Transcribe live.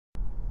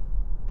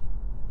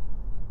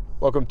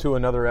Welcome to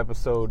another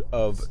episode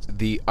of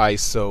the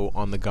Iso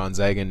on the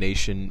Gonzaga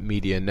Nation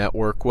Media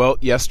Network. Well,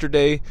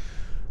 yesterday,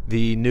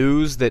 the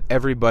news that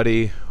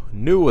everybody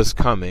knew was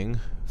coming,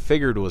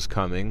 figured was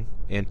coming,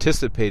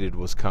 anticipated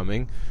was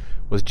coming,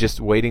 was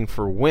just waiting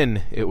for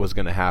when it was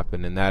going to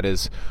happen, and that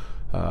is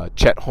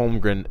Chet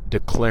Holmgren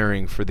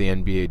declaring for the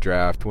NBA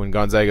draft. When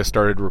Gonzaga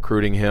started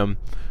recruiting him,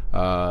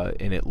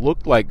 and it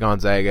looked like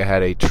Gonzaga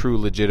had a true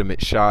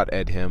legitimate shot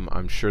at him,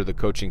 I'm sure the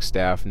coaching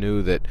staff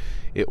knew that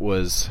it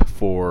was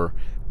for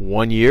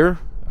 1 year.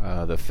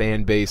 The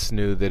fan base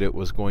knew that it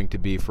was going to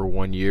be for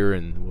 1 year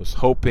and was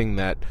hoping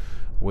that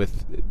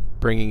with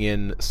bringing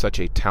in such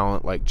a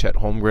talent like Chet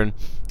Holmgren,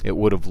 it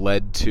would have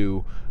led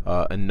to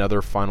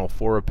another Final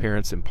Four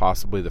appearance and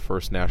possibly the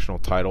first national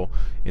title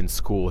in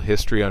school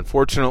history.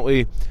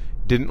 Unfortunately,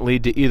 didn't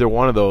lead to either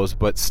one of those,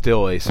 but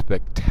still a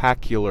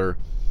spectacular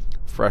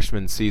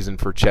freshman season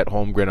for Chet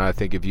Holmgren. I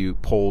think if you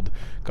polled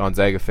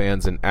Gonzaga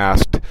fans and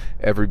asked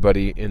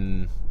everybody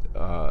in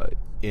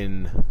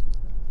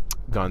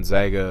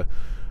Gonzaga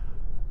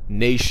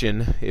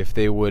Nation if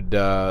they would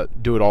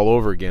do it all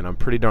over again, I'm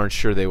pretty darn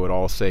sure they would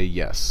all say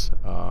yes.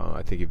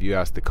 I think if you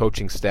asked the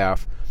coaching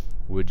staff,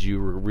 would you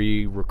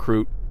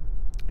re-recruit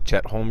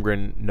Chet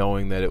Holmgren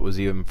knowing that it was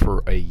even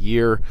for a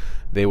year,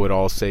 they would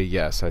all say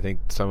yes. I think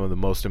some of the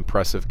most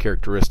impressive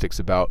characteristics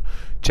about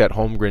Chet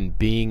Holmgren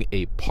being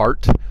a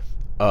part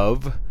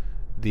of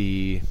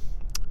the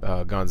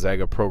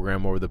Gonzaga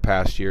program over the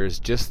past year is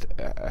just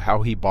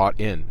how he bought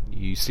in.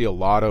 You see a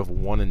lot of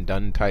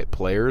one-and-done type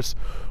players,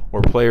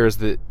 or players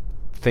that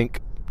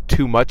think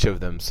too much of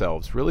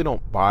themselves, really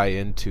don't buy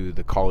into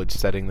the college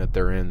setting that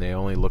they're in. They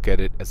only look at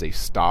it as a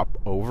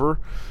stopover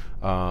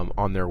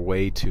on their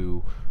way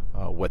to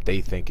what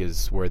they think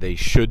is where they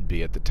should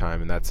be at the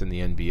time, and that's in the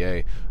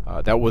NBA.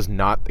 That was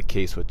not the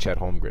case with Chet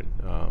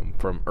Holmgren.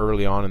 From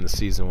early on in the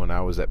season when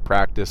I was at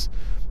practice,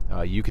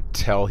 you could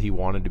tell he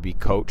wanted to be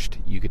coached.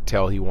 You could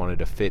tell he wanted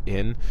to fit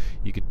in.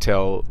 You could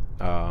tell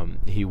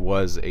he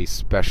was a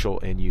special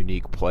and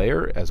unique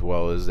player as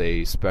well as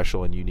a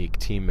special and unique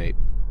teammate.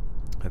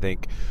 I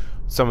think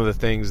some of the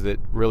things that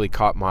really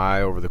caught my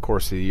eye over the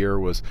course of the year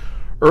was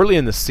early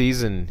in the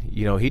season,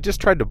 he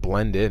just tried to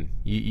blend in.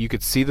 You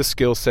could see the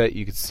skill set.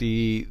 You could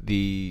see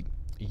the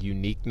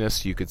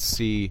uniqueness. You could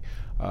see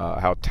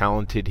how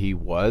talented he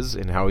was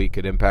and how he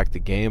could impact the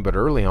game. But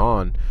early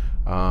on,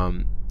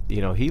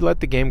 he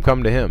let the game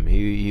come to him.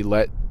 He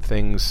let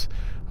things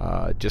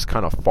just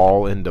kind of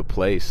fall into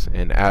place.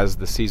 And as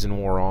the season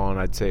wore on,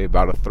 I'd say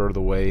about a third of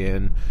the way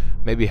in,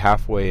 maybe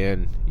halfway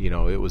in,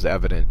 it was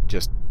evident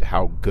just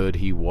how good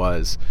he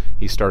was.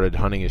 He started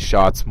hunting his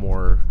shots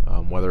more,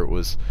 whether it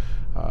was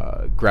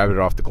grab it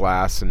off the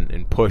glass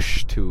and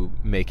push to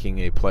making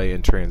a play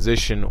in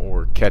transition,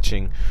 or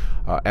catching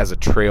as a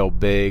trail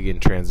big in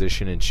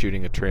transition and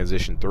shooting a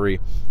transition three.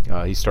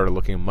 He started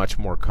looking much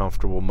more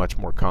comfortable, much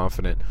more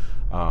confident.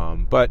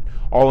 But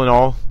all in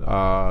all,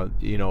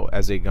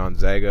 as a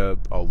Gonzaga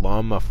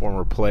alum, a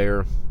former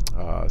player,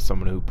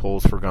 someone who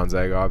pulls for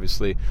Gonzaga,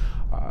 obviously,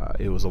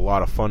 it was a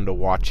lot of fun to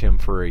watch him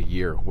for a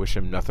year. Wish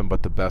him nothing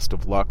but the best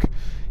of luck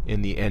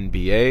in the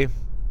NBA.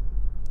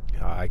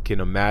 I can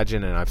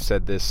imagine, and I've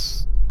said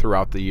this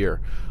throughout the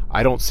year,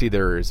 I don't see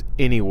there is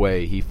any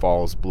way he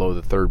falls below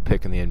the third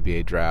pick in the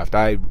NBA draft.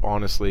 I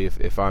honestly,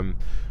 if I'm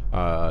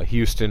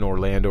Houston,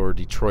 Orlando, or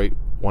Detroit,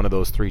 one of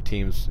those three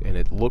teams, and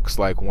it looks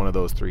like one of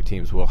those three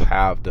teams will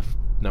have the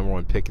number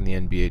one pick in the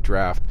NBA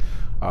draft,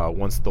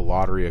 once the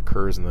lottery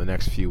occurs in the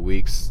next few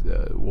weeks,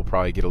 we'll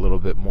probably get a little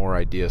bit more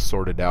idea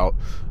sorted out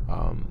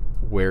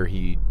where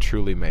he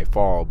truly may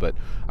fall. But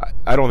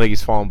I don't think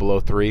he's falling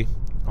below three.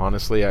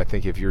 Honestly, I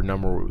think if you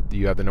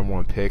have the number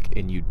one pick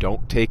and you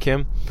don't take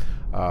him,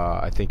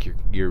 I think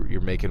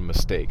you're making a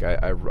mistake.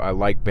 I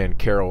like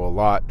Banchero a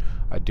lot.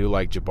 I do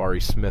like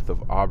Jabari Smith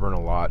of Auburn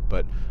a lot,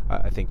 but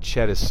I think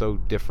Chet is so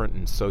different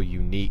and so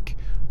unique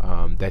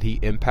that he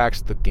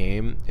impacts the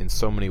game in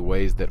so many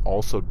ways that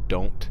also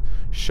don't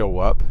show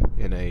up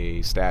in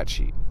a stat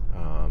sheet.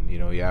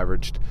 He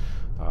averaged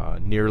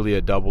nearly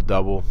a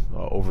double-double,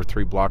 over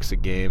 3 blocks a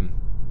game.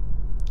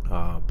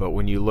 But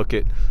when you look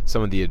at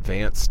some of the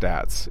advanced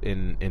stats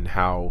in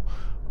how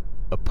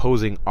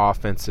opposing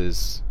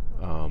offenses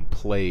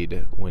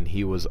played when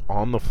he was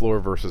on the floor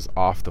versus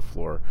off the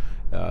floor,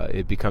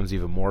 it becomes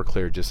even more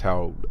clear just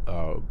how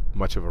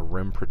much of a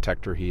rim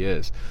protector he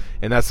is.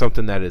 And that's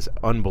something that is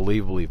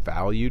unbelievably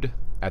valued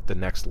at the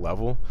next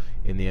level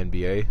in the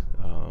NBA.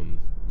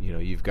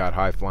 You've got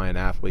high-flying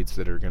athletes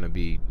that are going to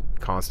be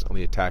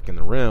constantly attacking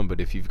the rim,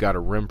 but if you've got a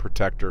rim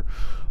protector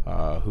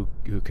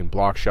who can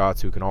block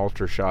shots, who can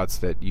alter shots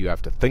that you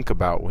have to think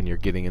about when you're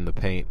getting in the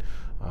paint,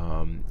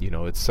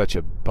 it's such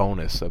a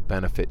bonus, a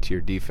benefit to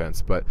your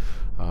defense. But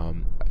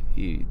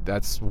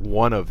that's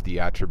one of the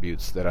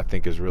attributes that I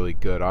think is really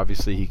good.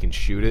 Obviously, he can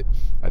shoot it.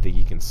 I think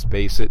he can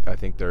space it. I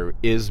think there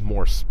is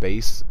more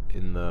space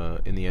in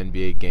the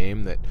NBA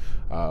game that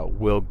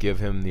will give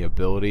him the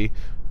ability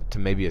to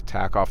maybe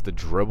attack off the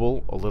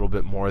dribble a little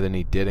bit more than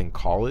he did in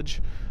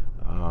college.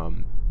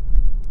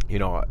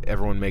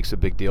 Everyone makes a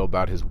big deal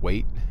about his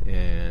weight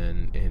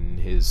and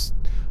his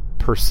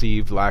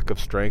perceived lack of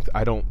strength.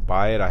 I don't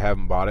buy it. I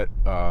haven't bought it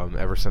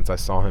ever since I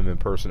saw him in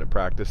person at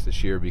practice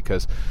this year,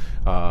 because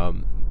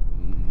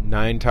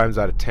 9 times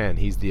out of 10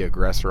 he's the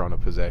aggressor on a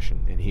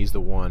possession, and he's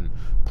the one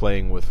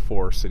playing with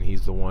force, and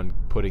he's the one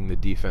putting the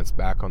defense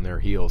back on their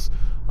heels.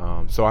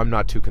 So I'm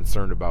not too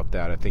concerned about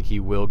that. I think he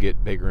will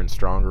get bigger and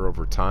stronger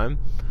over time,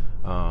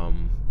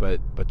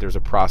 but there's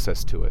a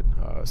process to it,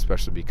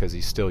 especially because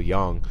he's still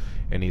young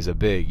and he's a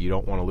big. You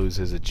don't want to lose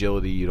his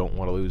agility. You don't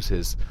want to lose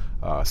his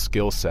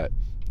skill set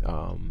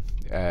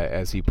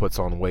as he puts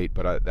on weight,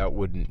 but that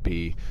wouldn't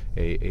be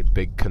a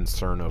big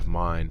concern of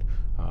mine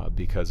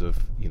because of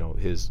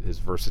his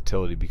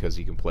versatility, because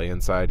he can play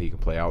inside, he can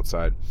play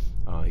outside,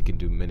 he can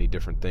do many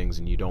different things,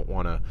 and you don't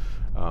want to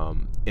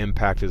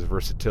impact his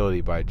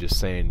versatility by just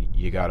saying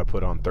you got to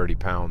put on 30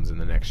 pounds in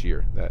the next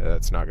year.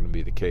 That's not going to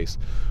be the case.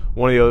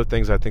 One of the other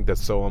things I think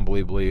that's so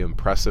unbelievably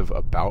impressive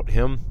about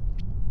him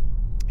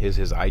is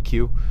his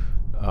IQ.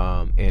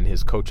 And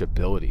his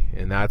coachability,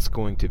 and that's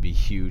going to be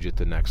huge at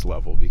the next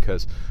level,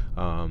 because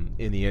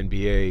in the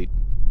NBA,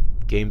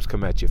 games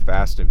come at you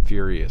fast and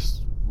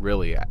furious,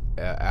 really,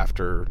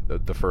 after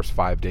the first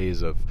 5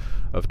 days of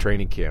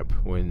training camp,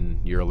 when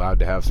you're allowed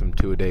to have some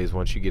two-a-days.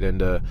 Once you get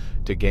into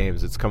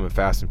games, it's coming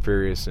fast and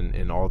furious,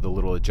 and all the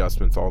little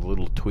adjustments, all the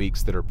little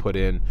tweaks that are put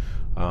in,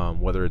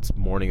 whether it's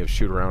morning of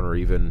shoot-around or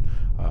even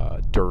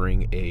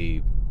during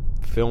a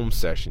film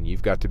session,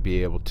 you've got to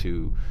be able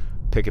to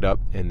pick it up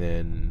and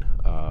then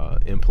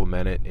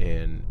implement it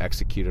and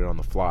execute it on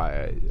the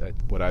fly.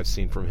 What I've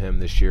seen from him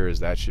this year is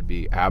that should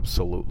be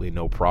absolutely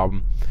no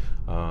problem.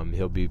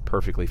 He'll be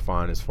perfectly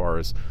fine as far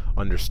as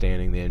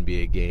understanding the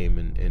NBA game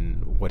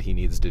and what he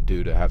needs to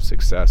do to have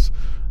success.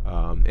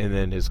 And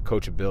then his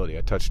coachability,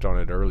 I touched on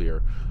it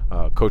earlier.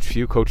 Coach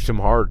Few coached him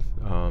hard.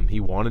 He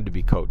wanted to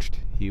be coached.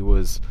 He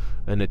was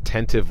an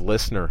attentive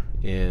listener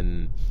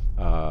in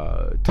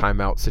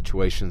timeout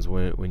situations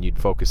when you'd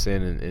focus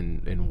in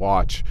and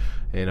watch,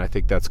 and I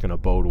think that's going to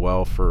bode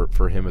well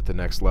for him at the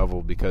next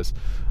level, because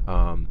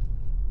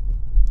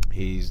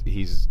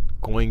he's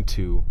going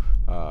to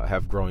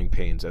have growing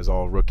pains, as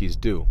all rookies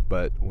do.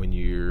 But when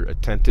you're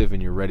attentive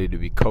and you're ready to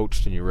be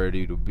coached and you're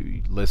ready to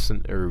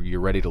listen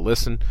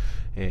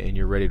and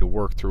you're ready to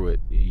work through it,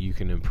 you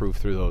can improve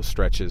through those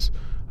stretches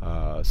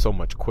so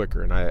much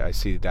quicker, and I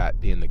see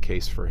that being the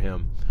case for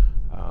him.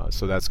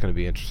 So that's going to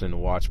be interesting to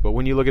watch. But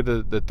when you look at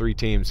the 3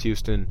 teams,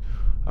 Houston,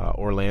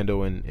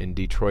 Orlando, and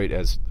Detroit,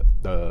 as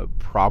the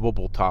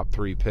probable top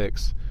 3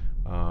 picks,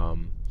 I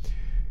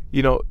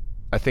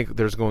think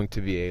there's going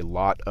to be a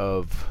lot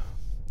of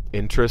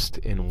interest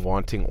in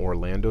wanting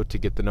Orlando to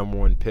get the number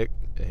 1 pick,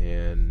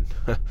 and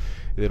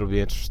it'll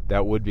be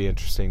that would be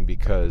interesting,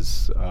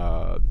 because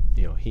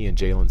he and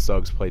Jalen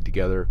Suggs played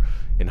together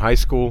in high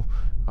school.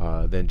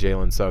 Then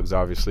Jalen Suggs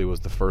obviously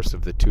was the first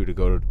of the 2 to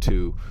go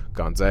to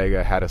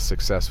Gonzaga, had a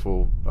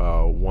successful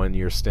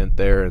 1-year stint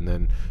there, and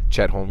then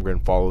Chet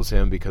Holmgren follows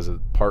him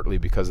partly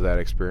because of that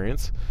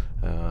experience.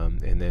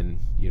 And then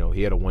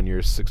he had a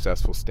 1-year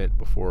successful stint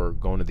before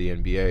going to the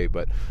NBA.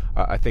 But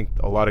I think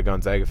a lot of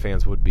Gonzaga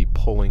fans would be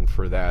pulling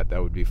for that.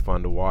 That would be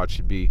fun to watch.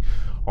 It'd be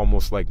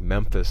almost like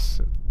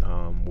Memphis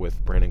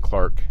with Brandon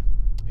Clark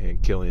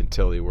and Killian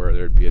Tilly, where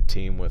there'd be a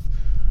team with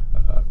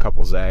a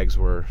couple Zags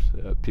where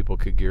people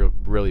could get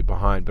really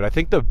behind. But I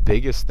think the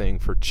biggest thing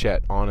for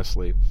Chet,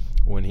 honestly,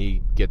 when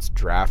he gets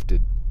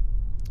drafted,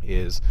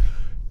 is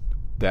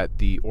that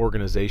the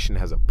organization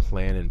has a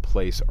plan in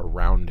place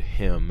around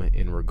him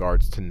in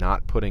regards to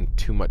not putting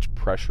too much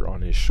pressure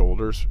on his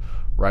shoulders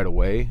right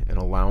away, and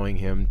allowing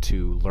him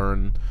to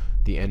learn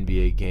the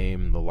NBA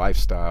game, the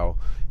lifestyle,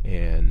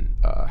 and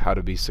how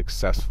to be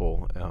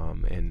successful,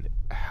 and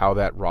how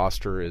that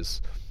roster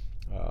is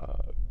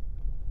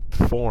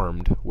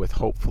formed with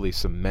hopefully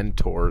some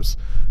mentors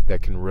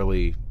that can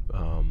really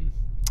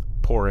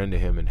pour into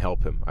him and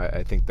help him.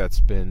 I think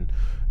that's been,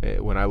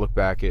 when I look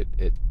back at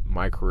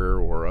my career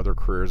or other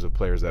careers of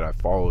players that I've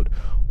followed,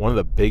 one of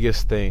the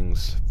biggest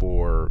things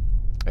for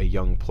a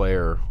young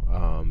player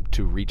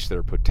to reach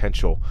their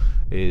potential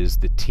is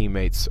the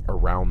teammates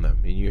around them.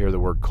 And you hear the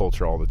word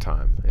culture all the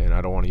time, and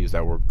I don't want to use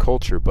that word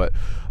culture, but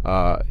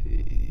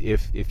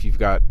if you've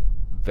got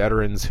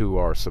veterans who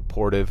are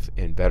supportive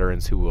and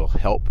veterans who will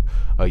help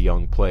a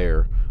young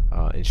player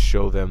and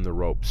show them the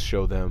ropes,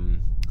 show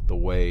them the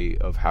way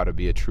of how to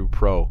be a true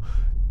pro,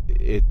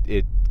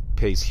 it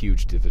pays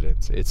huge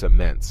dividends. It's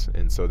immense.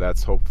 And so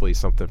that's hopefully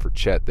something for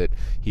Chet, that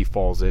he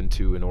falls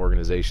into an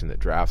organization that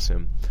drafts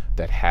him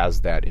that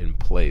has that in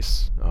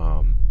place.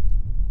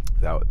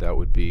 That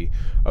would be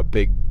a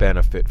big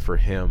benefit for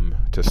him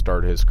to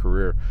start his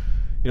career.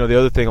 The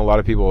other thing a lot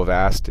of people have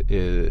asked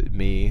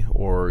me,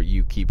 or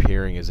you keep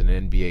hearing, is an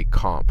NBA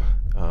comp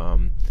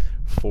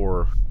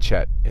for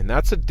Chet. And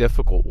that's a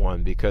difficult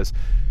one, because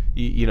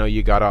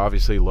you got to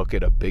obviously look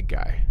at a big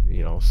guy,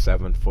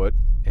 7 foot,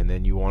 and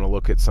then you want to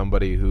look at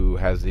somebody who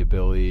has the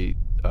ability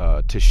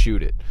to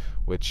shoot it,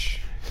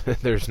 which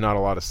there's not a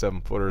lot of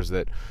 7-footers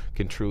that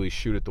can truly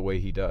shoot it the way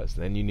he does.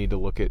 Then you need to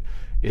look at,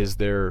 is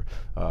there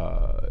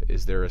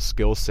a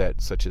skill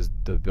set such as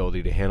the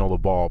ability to handle the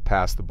ball,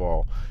 pass the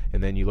ball,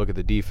 and then you look at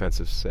the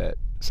defensive side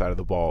of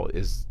the ball.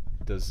 Is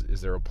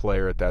there a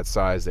player at that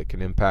size that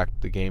can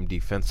impact the game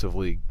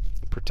defensively,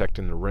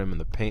 protecting the rim and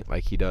the paint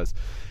like he does?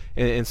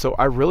 And so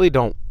I really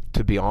don't,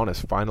 to be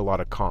honest, find a lot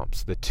of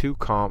comps. The two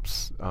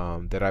comps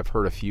that I've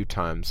heard a few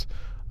times,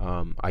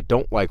 I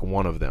don't like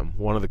one of them.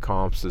 One of the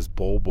comps is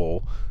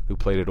Bol, who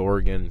played at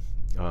Oregon.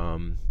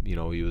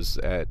 He was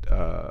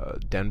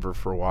at Denver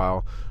for a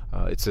while.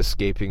 It's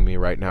escaping me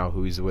right now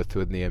who he's with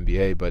in the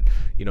NBA, but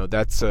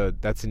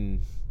that's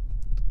in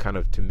kind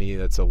of, to me,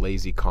 that's a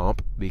lazy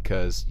comp,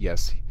 because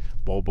yes,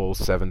 Bol's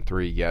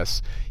 7'3",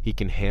 yes, he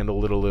can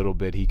handle it a little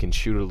bit, he can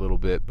shoot a little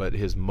bit, but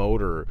his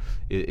motor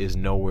is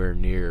nowhere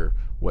near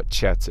what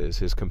Chet's is.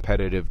 His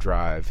competitive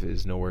drive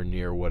is nowhere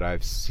near what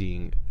I've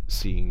seen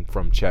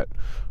from Chet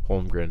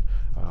Holmgren.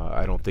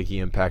 I don't think he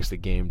impacts the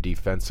game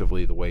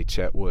defensively the way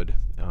Chet would,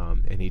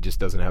 and he just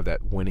doesn't have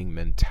that winning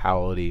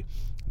mentality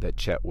that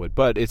Chet would.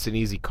 But it's an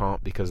easy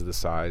comp because of the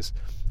size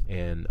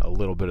and a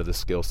little bit of the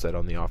skill set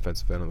on the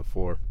offensive end of the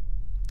floor.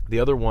 The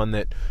other one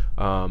that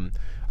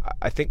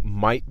I think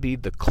might be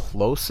the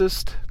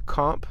closest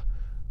comp,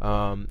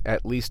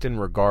 at least in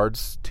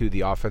regards to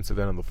the offensive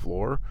end of the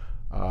floor,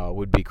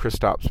 would be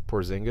Kristaps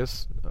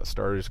Porzingis.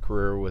 Started his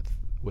career with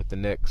the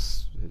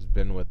Knicks, has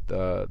been with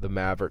the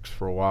Mavericks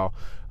for a while.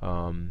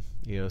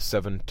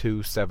 7'2",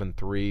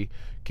 7'3",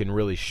 can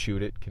really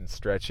shoot it, can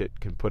stretch it,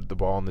 can put the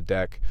ball on the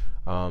deck,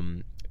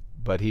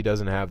 but he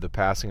doesn't have the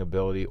passing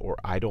ability, or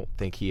I don't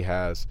think he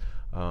has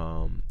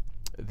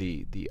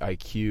the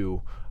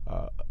IQ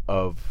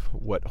of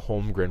what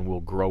Holmgren will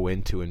grow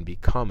into and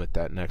become at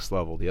that next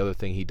level. The other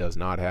thing he does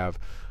not have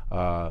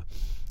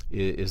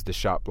is the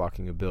shot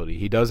blocking ability.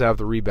 He does have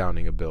the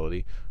rebounding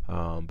ability,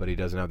 but he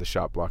doesn't have the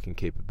shot blocking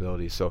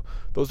capability. So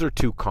those are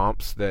two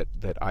comps that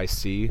I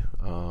see,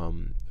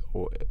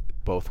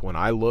 both when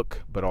I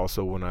look, but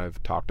also when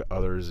I've talked to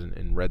others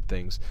and read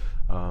things.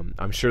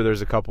 I'm sure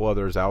there's a couple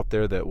others out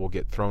there that will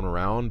get thrown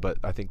around, but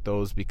I think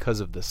those, because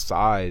of the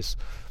size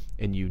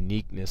and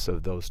uniqueness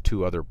of those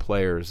two other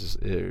players,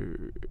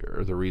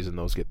 are the reason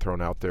those get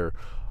thrown out there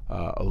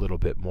a little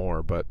bit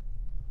more. But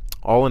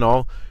all in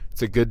all,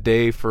 it's a good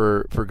day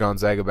for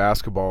Gonzaga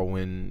basketball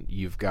when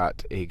you've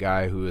got a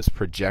guy who is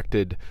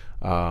projected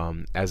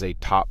as a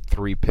top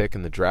 3 pick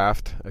in the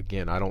draft.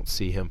 Again, I don't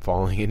see him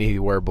falling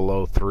anywhere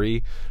below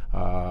 3.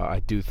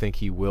 I do think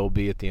he will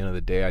be at the end of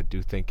the day. I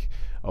do think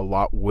a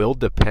lot will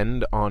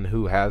depend on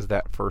who has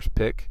that first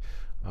pick,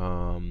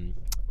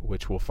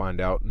 which we'll find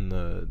out in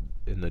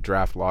the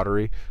draft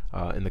lottery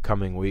in the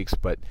coming weeks.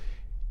 But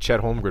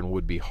Chet Holmgren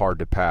would be hard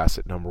to pass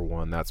at number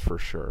 1, that's for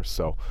sure.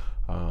 So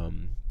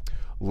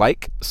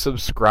like,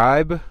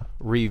 subscribe,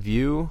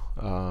 review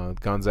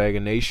Gonzaga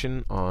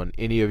Nation on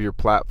any of your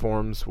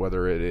platforms,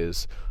 whether it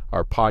is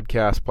our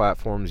podcast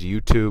platforms,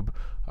 YouTube.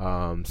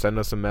 Send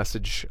us a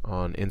message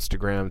on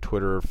Instagram,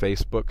 Twitter, or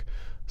Facebook.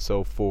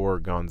 So for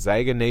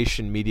Gonzaga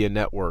Nation Media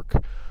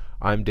Network,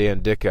 I'm Dan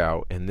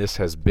Dickau, and this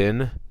has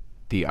been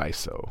the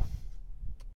Iso.